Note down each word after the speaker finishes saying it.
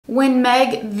When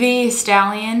Meg the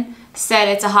Stallion said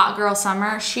it's a hot girl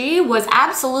summer, she was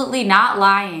absolutely not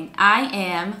lying. I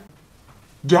am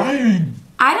dying.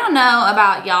 I don't know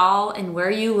about y'all and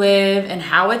where you live and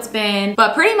how it's been,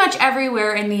 but pretty much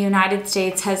everywhere in the United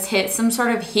States has hit some sort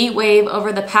of heat wave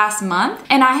over the past month.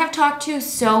 And I have talked to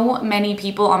so many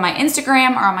people on my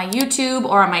Instagram or on my YouTube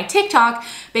or on my TikTok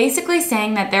basically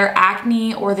saying that their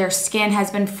acne or their skin has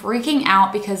been freaking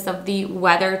out because of the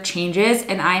weather changes,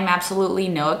 and I'm absolutely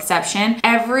no exception.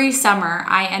 Every summer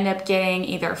I end up getting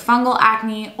either fungal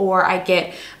acne or I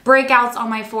get breakouts on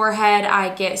my forehead,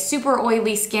 I get super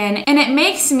oily skin, and it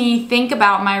makes me think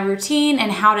about my routine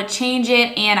and how to change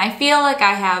it. And I feel like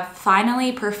I have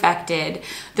finally perfected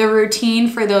the routine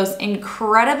for those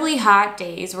incredibly hot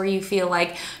days where you feel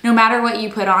like no matter what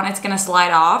you put on, it's gonna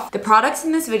slide off. The products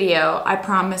in this video, I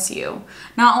promise you,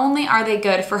 not only are they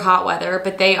good for hot weather,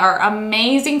 but they are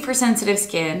amazing for sensitive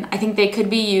skin. I think they could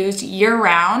be used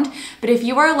year-round, but if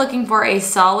you are looking for a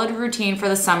solid routine for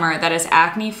the summer that is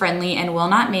acne friendly and will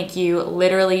not make you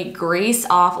literally grease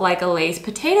off like a Lay's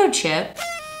potato chip,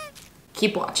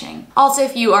 keep watching. Also,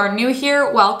 if you are new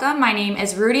here, welcome. My name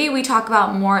is Rudi. We talk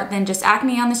about more than just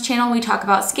acne on this channel. We talk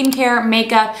about skincare,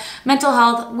 makeup, mental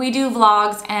health. We do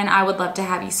vlogs, and I would love to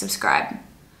have you subscribe.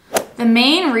 The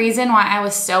main reason why I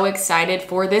was so excited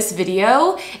for this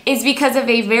video is because of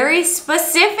a very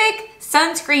specific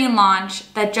sunscreen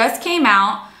launch that just came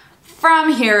out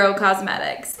from Hero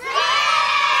Cosmetics.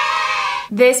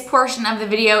 This portion of the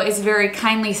video is very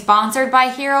kindly sponsored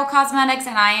by Hero Cosmetics,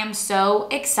 and I am so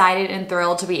excited and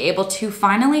thrilled to be able to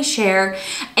finally share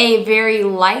a very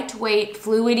lightweight,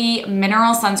 fluidy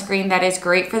mineral sunscreen that is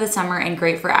great for the summer and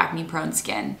great for acne-prone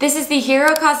skin. This is the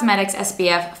Hero Cosmetics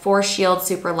SPF 4 Shield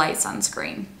Super Light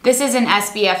Sunscreen. This is an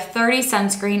SPF 30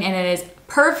 sunscreen, and it is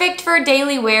perfect for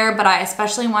daily wear, but I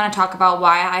especially want to talk about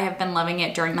why I have been loving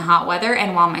it during the hot weather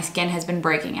and while my skin has been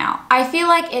breaking out. I feel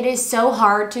like it is so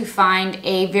hard to find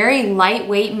a very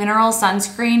lightweight mineral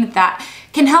sunscreen that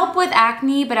can help with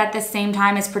acne, but at the same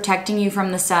time is protecting you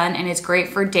from the sun and is great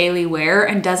for daily wear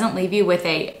and doesn't leave you with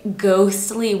a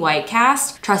ghostly white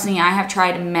cast. Trust me, I have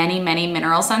tried many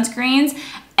mineral sunscreens,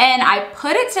 and I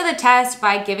put it to the test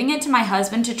by giving it to my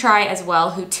husband to try as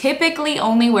well, who typically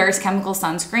only wears chemical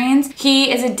sunscreens.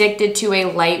 He is addicted to a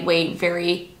lightweight,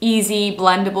 very easy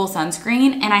blendable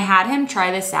sunscreen, and I had him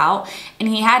try this out, and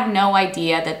he had no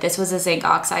idea that this was a zinc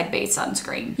oxide based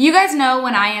sunscreen. You guys know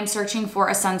when I am searching for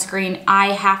a sunscreen, I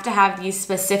have to have these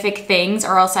specific things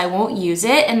or else I won't use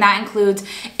it, and that includes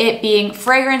it being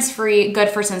fragrance free, good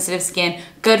for sensitive skin,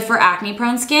 good for acne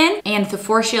prone skin, and the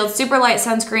 4 Shield Super Light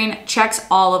Sunscreen checks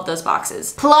all of those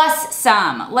boxes. Plus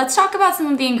some. Let's talk about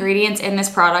some of the ingredients in this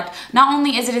product. Not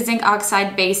only is it a zinc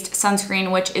oxide based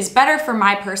sunscreen, which is better for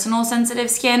my personal sensitive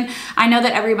skin. I know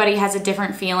that everybody has a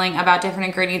different feeling about different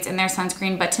ingredients in their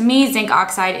sunscreen, but to me, zinc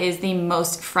oxide is the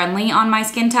most friendly on my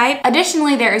skin type.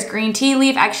 Additionally, there is green tea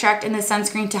leaf extract in the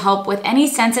sunscreen to help with any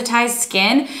sensitized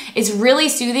skin. It's really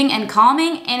soothing and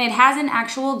calming, and it has an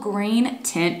actual green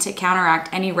tint to counteract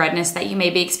any redness that you may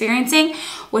be experiencing,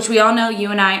 which we all know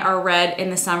you and I are red in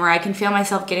the summer. I can feel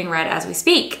myself getting red as we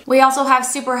speak. We also have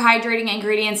super hydrating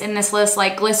ingredients in this list,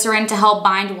 like glycerin to help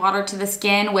bind water to the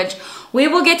skin, which we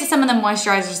will get to some of the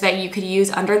moisturizers that you could use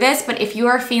under this, but if you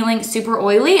are feeling super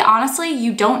oily, honestly,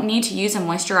 you don't need to use a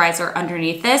moisturizer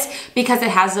underneath this because it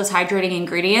has those hydrating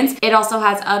ingredients. It also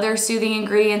has other soothing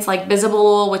ingredients like visible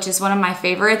oil, which is one of my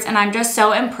favorites, and I'm just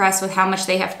so impressed with how much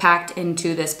they have packed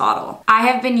into this bottle. I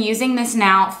have been using this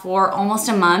now for almost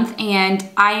a month, and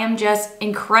I am just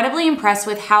incredibly impressed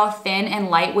with how thin and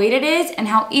lightweight it is and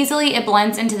how easily it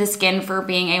blends into the skin for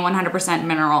being a 100%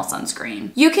 mineral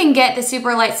sunscreen. You can get the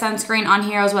Super Light Sunscreen on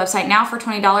Hero's website now for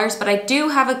 $20, but I do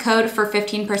have a code for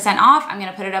 15% off. I'm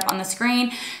gonna put it up on the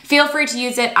screen. Feel free to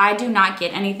use it. I do not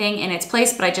get anything in its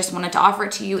place, but I just wanted to offer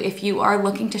it to you if you are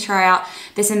looking to try out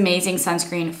this amazing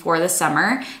sunscreen for the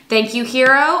summer. Thank you,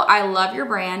 Hero. I love your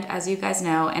brand, as you guys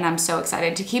know, and I'm so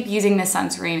excited to keep using this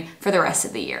sunscreen for the rest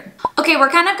of the year. Okay, we're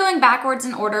kind of going backwards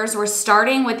in orders. We're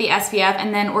starting with the SPF,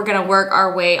 and then we're gonna work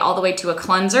our way all the way to a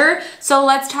cleanser. So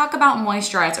let's talk about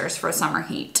moisturizers for summer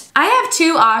heat. I have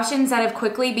two options that have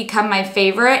quickly become my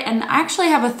favorite, and I actually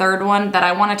have a third one that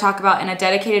I want to talk about in a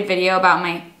dedicated video about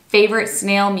my favorite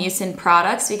snail mucin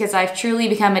products because I've truly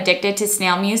become addicted to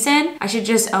snail mucin. I should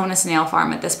just own a snail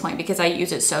farm at this point because I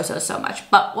use it so much,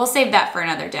 but we'll save that for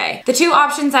another day. The two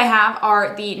options I have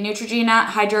are the Neutrogena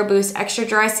Hydro Boost Extra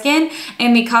Dry Skin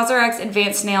and the Cosrx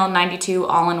Advanced Snail 92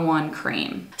 All-in-One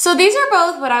Cream. So these are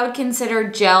both what I would consider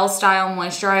gel style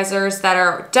moisturizers that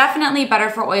are definitely better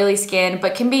for oily skin,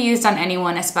 but can be used on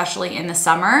anyone, especially in the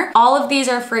summer. All of these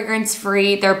are fragrance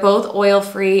free, they're both oil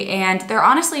free, and they're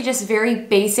honestly just very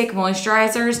basic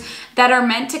moisturizers that are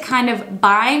meant to kind of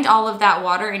bind all of that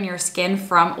water in your skin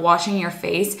from washing your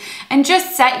face and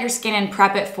just set your skin and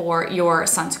prep it for your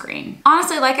sunscreen.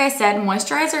 Honestly, like I said,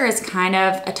 moisturizer is kind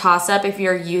of a toss-up if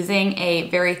you're using a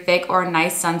very thick or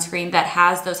nice sunscreen that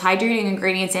has those hydrating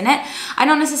ingredients in it. I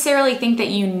don't necessarily think that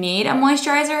you need a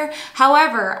moisturizer.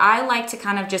 However, I like to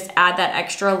kind of just add that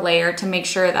extra layer to make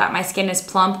sure that my skin is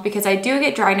plump because I do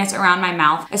get dryness around my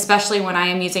mouth, especially when I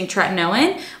am using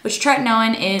tretinoin, which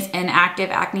tretinoin is an active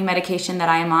acne medication that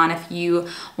I am on. If you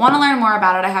want to learn more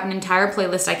about it, I have an entire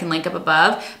playlist I can link up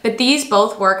above, but these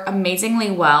both work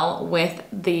amazingly well with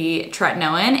the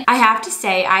tretinoin. I have to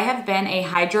say, I have been a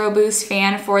Hydro Boost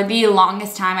fan for the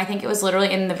longest time. I think it was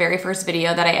literally in the very first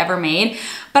video that I ever made,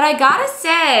 but I gotta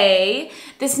say,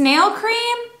 this nail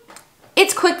cream,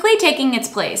 it's quickly taking its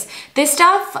place. This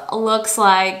stuff looks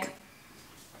like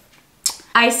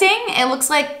icing. It looks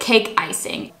like cake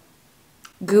icing.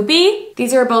 Goopy.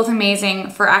 These are both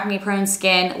amazing for acne prone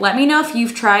skin. Let me know if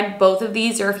you've tried both of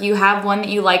these or if you have one that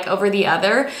you like over the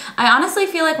other. I honestly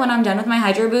feel like when I'm done with my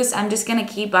Hydro Boost, I'm just gonna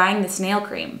keep buying this nail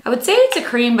cream. I would say it's a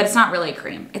cream, but it's not really a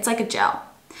cream. It's like a gel.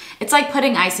 It's like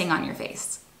putting icing on your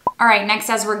face. All right, next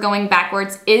as we're going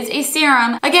backwards is a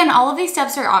serum. Again, all of these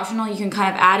steps are optional. You can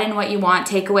kind of add in what you want,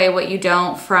 take away what you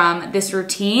don't from this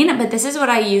routine, but this is what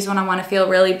I use when I wanna feel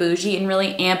really bougie and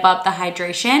really amp up the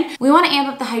hydration. We wanna amp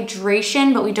up the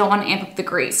hydration, but we don't wanna amp up the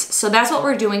grease. So that's what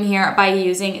we're doing here by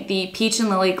using the Peach and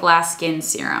Lily Glass Skin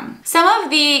Serum. Some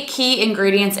of the key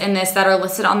ingredients in this that are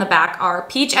listed on the back are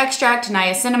peach extract,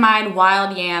 niacinamide,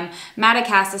 wild yam,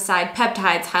 madecassoside,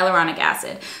 peptides, hyaluronic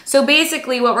acid. So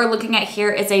basically what we're looking at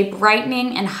here is a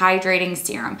brightening and hydrating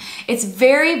serum. It's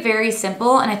very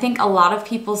simple, and I think a lot of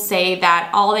people say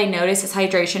that all they notice is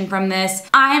hydration from this.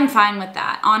 I am fine with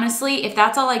that. Honestly, if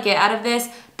that's all I get out of this,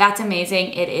 that's amazing.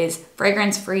 It is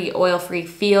fragrance-free, oil-free,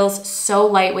 feels so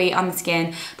lightweight on the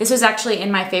skin. This was actually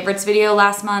in my favorites video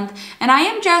last month, and I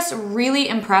am just really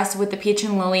impressed with the Peach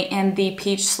and Lily and the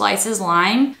Peach Slices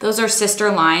line. Those are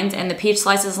sister lines, and the Peach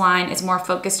Slices line is more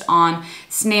focused on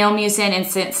snail mucin and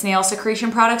snail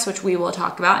secretion products, which we will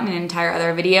talk about in an entire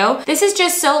other video. This is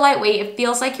just so lightweight. It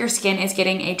feels like your skin is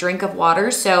getting a drink of water,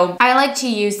 so I like to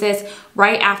use this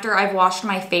right after I've washed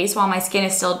my face while my skin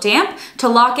is still damp to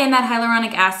lock in that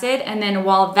hyaluronic acid, and then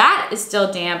while that is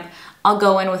still damp, I'll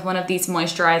go in with one of these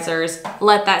moisturizers,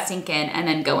 let that sink in, and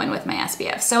then go in with my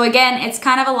SPF. So again, it's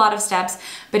kind of a lot of steps,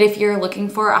 but if you're looking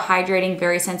for a hydrating,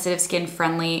 very sensitive skin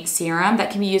friendly serum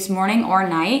that can be used morning or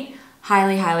night,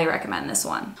 highly recommend this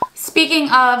one. Speaking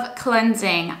of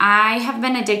cleansing, I have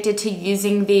been addicted to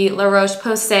using the La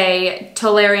Roche-Posay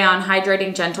Tolerion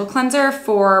Hydrating Gentle Cleanser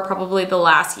for probably the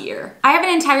last year. I have an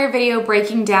entire video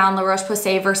breaking down La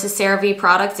Roche-Posay versus CeraVe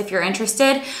products if you're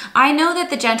interested. I know that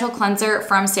the Gentle Cleanser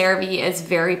from CeraVe is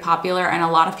very popular and a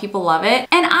lot of people love it.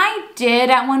 And I did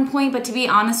at one point, but to be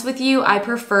honest with you, I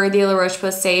prefer the La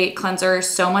Roche-Posay cleanser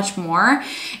so much more.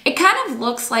 It kind of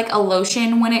looks like a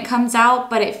lotion when it comes out,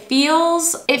 but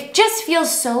it just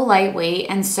feels so lightweight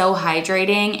and so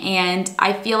hydrating, and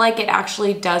I feel like it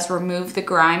actually does remove the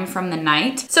grime from the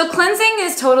night. So cleansing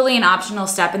is totally an optional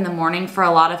step in the morning for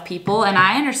a lot of people, and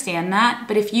I understand that,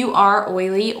 but if you are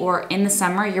oily or in the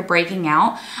summer you're breaking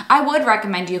out, I would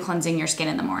recommend you cleansing your skin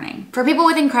in the morning. For people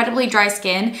with incredibly dry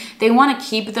skin, they want to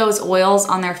keep those oils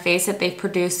on their face that they've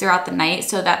produced throughout the night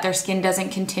so that their skin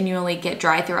doesn't continually get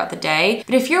dry throughout the day.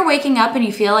 But if you're waking up and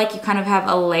you feel like you kind of have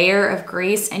a layer of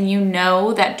grease and you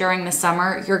know that during the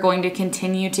summer you're going to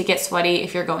continue to get sweaty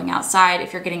if you're going outside,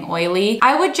 if you're getting oily,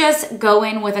 I would just go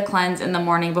in with a cleanse in the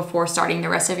morning before starting the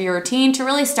rest of your routine to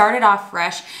really start it off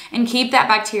fresh and keep that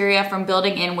bacteria from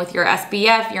building in with your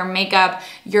SPF, your makeup,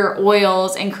 your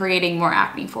oils, and creating more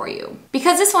acne for you.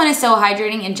 Because this one is so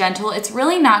hydrating and gentle, it's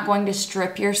really not going to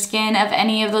strip your skin of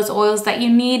any of those oils that you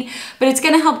need, but it's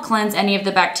going to help cleanse any of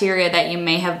the bacteria that you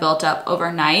may have built up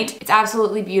overnight. It's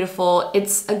absolutely beautiful.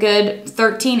 It's a good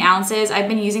 13 ounces. I've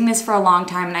been using this for a long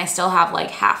time and I still have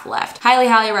like half left.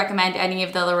 Highly recommend any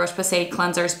of the La Roche-Posay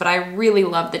cleansers, but I really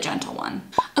love the gentle one.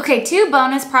 Okay, two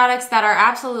bonus products that are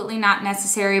absolutely not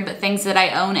necessary, but things that I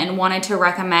own and wanted to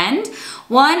recommend.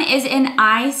 One is an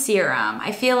eye serum.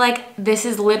 I feel like this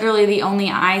is literally the only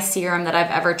eye serum that I've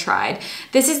ever tried.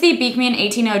 This is the Beekman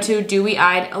 1802 Dewy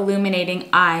Eyed Illuminating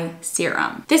Eye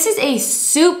Serum. This is a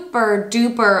super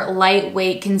duper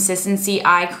lightweight consistency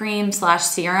eye cream slash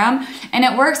serum, and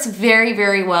it works very,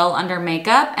 very well under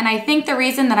makeup. And I think the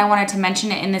reason that I wanted to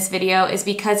mention it in this video is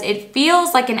because it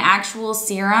feels like an actual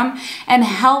serum and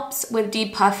helps with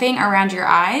depuffing around your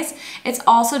eyes. It's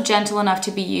also gentle enough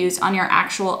to be used on your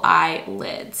actual eyelids.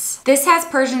 This has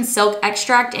Persian silk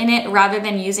extract in it rather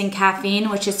than using caffeine,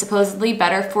 which is supposedly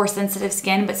better for sensitive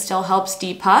skin but still helps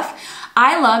depuff.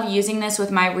 I love using this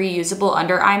with my reusable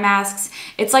under eye masks.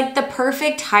 It's like the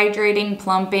perfect hydrating,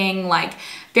 plumping, like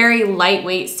very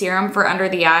lightweight serum for under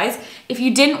the eyes. If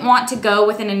you didn't want to go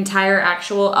with an entire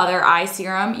actual other eye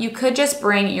serum, you could just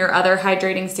bring your other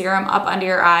hydrating serum up under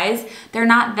your eyes. They're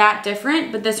not that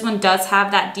different, but this one does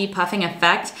have that depuffing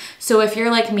effect. So if you're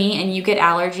like me and you get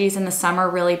allergies in the summer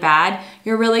really bad,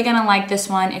 you're really gonna like this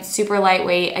one. It's super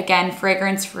lightweight, again,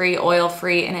 fragrance-free,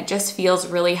 oil-free, and it just feels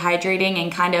really hydrating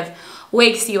and kind of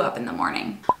wakes you up in the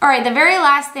morning. All right, the very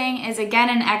last thing is again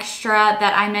an extra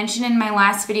that I mentioned in my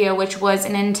last video, which was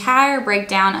an entire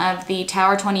breakdown of the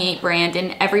Tower 28 brand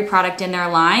and every product in their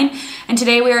line. And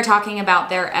today we are talking about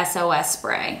their SOS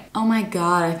spray. Oh my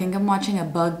God, I think I'm watching a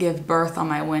bug give birth on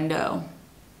my window.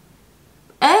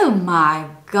 Oh my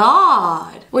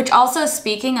God. Which also,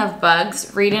 speaking of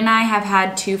bugs, Rita and I have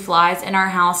had 2 flies in our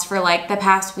house for like the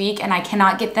past week and I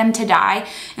cannot get them to die.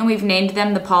 And we've named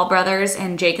them the Paul brothers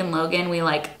and Jake and Logan. We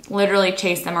like literally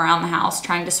chase them around the house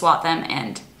trying to swat them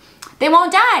and they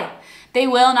won't die. They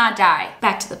will not die.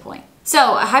 Back to the point.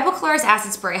 So a hypochlorous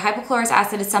acid spray. Hypochlorous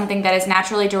acid is something that is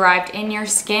naturally derived in your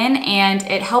skin and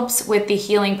it helps with the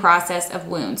healing process of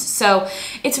wounds. So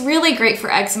it's really great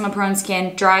for eczema prone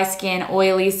skin, dry skin,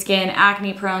 oily skin,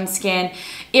 acne prone skin,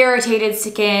 irritated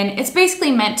skin. It's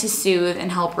basically meant to soothe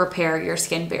and help repair your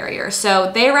skin barrier.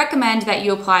 So they recommend that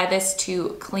you apply this to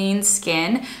clean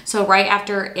skin, so right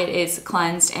after it is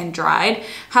cleansed and dried.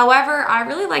 However, I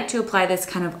really like to apply this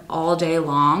kind of all day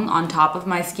long on top of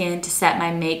my skin to set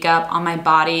my makeup on my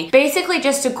body, basically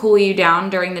just to cool you down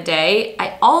during the day.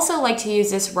 I also like to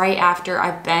use this right after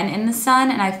I've been in the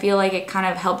sun, and I feel like it kind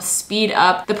of helps speed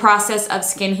up the process of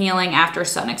skin healing after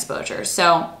sun exposure.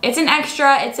 So it's an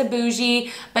extra, it's a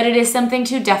bougie, but it is something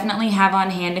to definitely have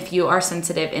on hand if you are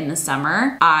sensitive in the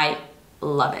summer. I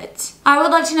love it. I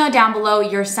would love to know down below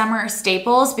your summer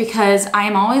staples because I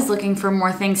am always looking for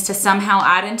more things to somehow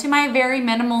add into my very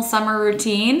minimal summer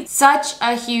routine. Such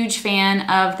a huge fan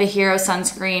of the Hero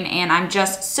sunscreen and I'm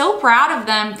just so proud of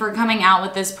them for coming out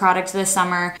with this product this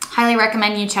summer. Highly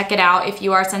recommend you check it out if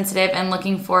you are sensitive and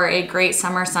looking for a great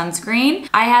summer sunscreen.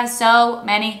 I have so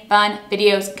many fun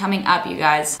videos coming up, you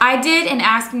guys. I did an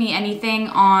Ask Me Anything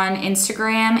on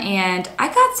Instagram and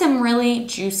I got some really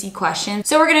juicy questions.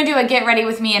 So we're gonna do a get ready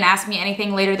with me and Ask Me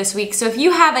Anything later this week. So if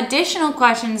you have additional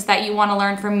questions that you want to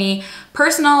learn from me,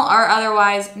 personal or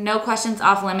otherwise, no questions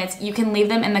off limits, you can leave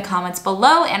them in the comments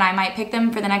below and I might pick them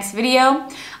for the next video.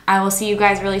 I will see you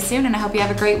guys really soon and I hope you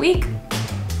have a great week.